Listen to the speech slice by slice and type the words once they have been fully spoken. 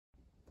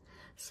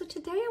So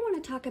today I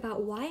want to talk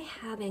about why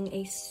having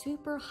a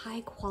super high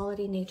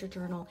quality nature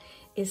journal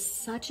is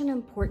such an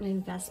important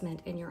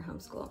investment in your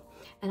homeschool.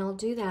 And I'll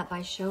do that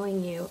by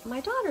showing you my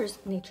daughter's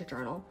nature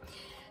journal.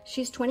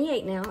 She's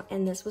 28 now,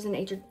 and this was a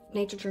nature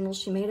journal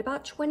she made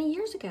about 20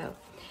 years ago.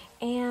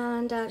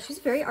 And she's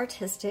very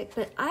artistic,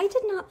 but I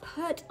did not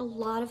put a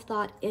lot of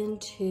thought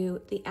into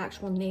the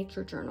actual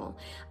nature journal.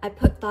 I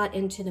put thought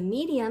into the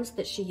mediums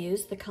that she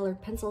used, the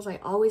colored pencils. I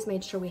always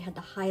made sure we had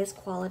the highest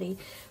quality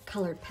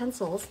colored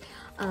pencils.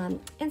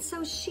 And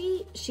so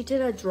she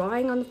did a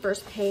drawing on the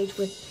first page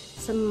with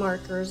some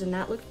markers, and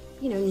that looked,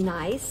 you know,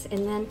 nice. And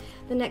then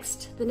the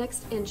next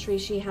entry,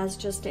 she has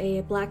just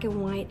a black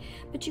and white,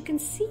 but you can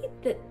see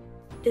that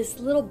this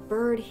little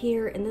bird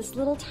here and this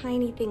little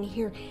tiny thing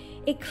here,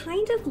 it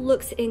kind of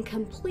looks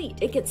incomplete.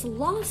 It gets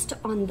lost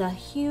on the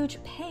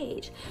huge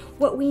page.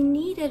 What we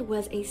needed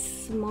was a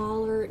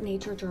smaller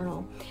nature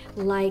journal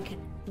like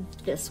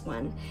this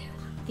one.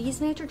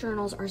 These nature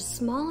journals are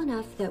small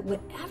enough that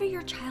whatever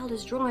your child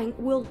is drawing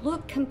will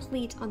look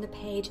complete on the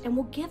page and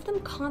will give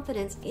them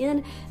confidence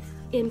in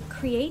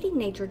creating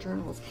nature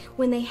journals.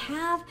 When they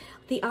have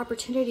the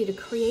opportunity to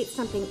create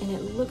something and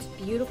it looks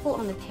beautiful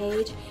on the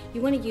page,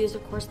 you want to use,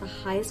 of course, the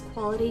highest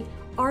quality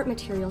art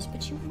materials,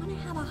 but you want to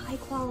have a high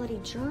quality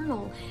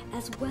journal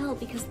as well,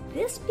 because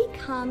this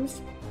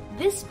becomes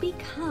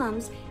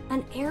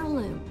an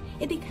heirloom.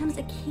 It becomes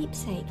a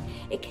keepsake.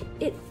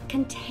 It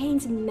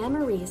contains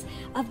memories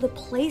of the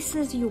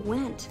places you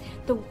went,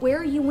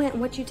 where you went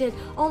and what you did.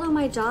 Although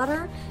my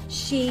daughter,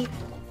 she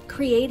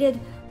created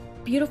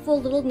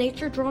beautiful little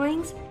nature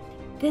drawings,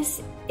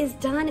 this is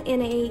done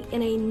in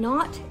a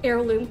not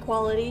heirloom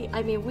quality.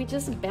 I mean, we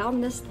just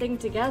bound this thing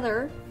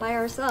together by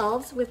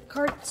ourselves with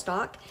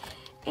cardstock,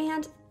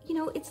 and you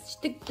know, it's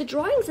the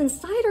drawings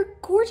inside are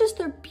gorgeous.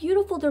 They're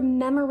beautiful. They're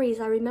memories.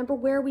 I remember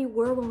where we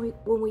were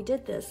when we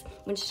did this,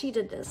 when she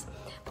did this,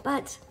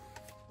 but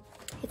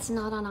it's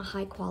not on a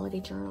high quality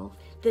journal.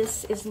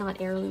 This is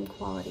not heirloom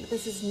quality.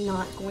 This is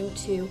not going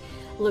to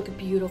look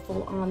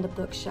beautiful on the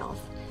bookshelf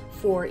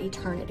for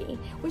eternity.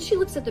 When she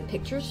looks at the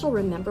pictures, she'll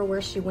remember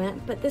where she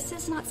went, but this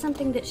is not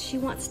something that she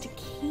wants to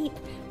keep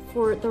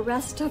for the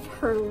rest of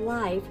her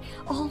life.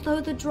 Although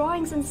the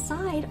drawings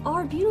inside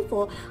are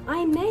beautiful,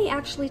 I may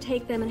actually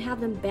take them and have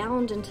them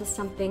bound into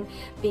something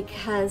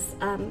because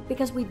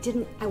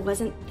I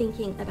wasn't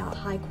thinking about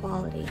high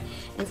quality.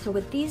 And so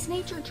what these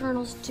nature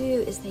journals do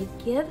is they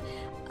give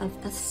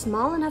a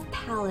small enough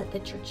palette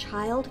that your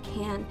child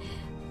can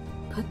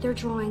put their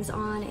drawings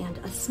on, and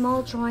a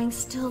small drawing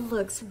still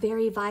looks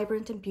very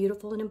vibrant and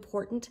beautiful and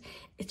important.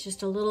 It's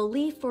just a little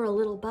leaf or a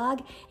little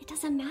bug. It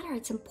doesn't matter,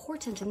 it's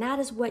important, and that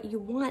is what you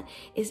want,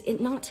 is it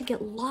not to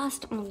get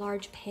lost on a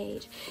large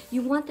page.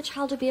 You want the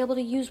child to be able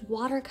to use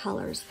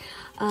watercolors.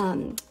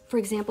 For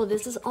example,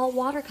 this is all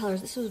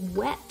watercolors. This was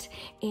wet,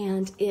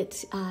 and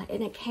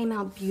it came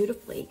out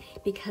beautifully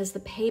because the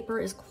paper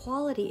is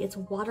quality. It's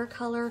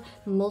watercolor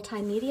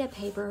multimedia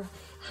paper,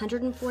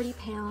 140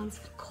 pounds,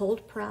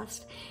 cold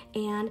pressed,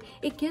 and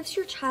it gives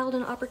your child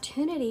an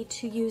opportunity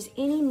to use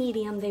any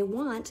medium they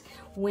want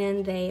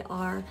when they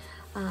are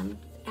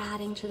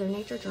adding to their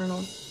nature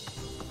journal.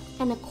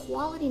 And a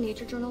quality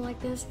nature journal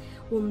like this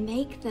will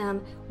make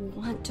them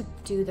want to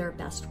do their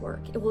best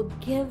work. It will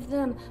give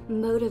them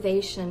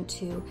motivation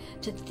to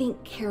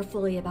think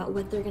carefully about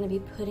what they're going to be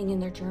putting in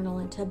their journal,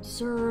 and to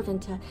observe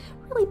and to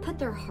really put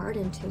their heart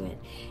into it.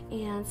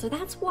 And so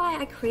that's why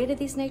I created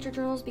these nature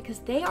journals, because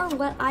they are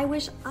what I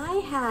wish I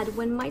had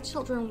when my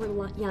children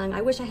were young.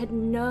 I wish I had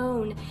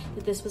known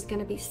that this was going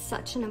to be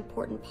such an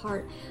important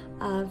part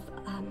of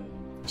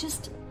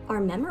just our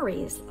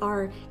memories,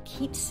 our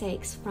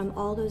keepsakes from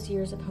all those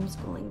years of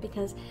homeschooling,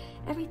 because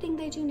everything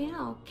they do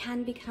now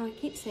can become a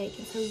keepsake,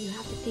 and so you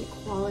have to think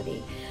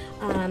quality.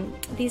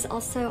 I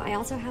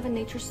also have a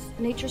nature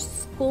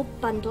school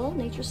bundle,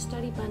 nature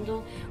study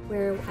bundle,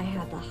 where I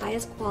have the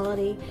highest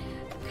quality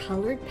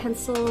colored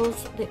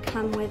pencils that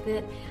come with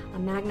it, a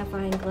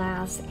magnifying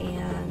glass,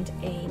 and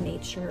a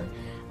nature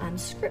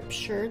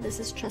scripture. This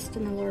is trust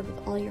in the Lord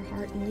with all your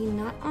heart and lean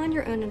not on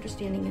your own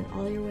understanding. In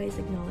all your ways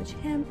acknowledge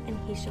him, and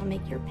he shall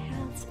make your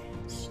paths,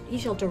 he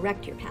shall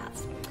direct your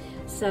paths.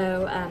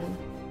 So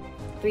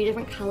 3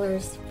 different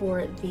colors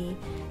for the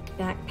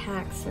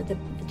backpacks, or the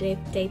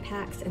day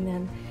packs, and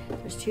then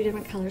there's 2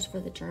 different colors for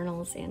the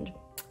journals. And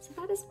so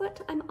that is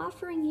what I'm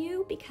offering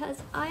you,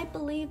 because I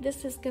believe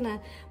this is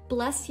gonna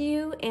bless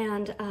you,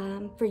 and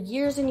for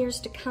years and years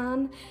to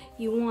come.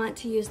 You want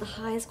to use the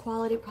highest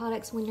quality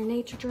products when you're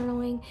nature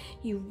journaling.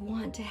 You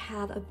want to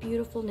have a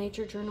beautiful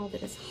nature journal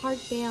that is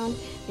hardbound,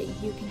 that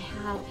you can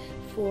have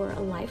for a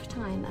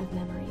lifetime of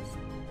memories.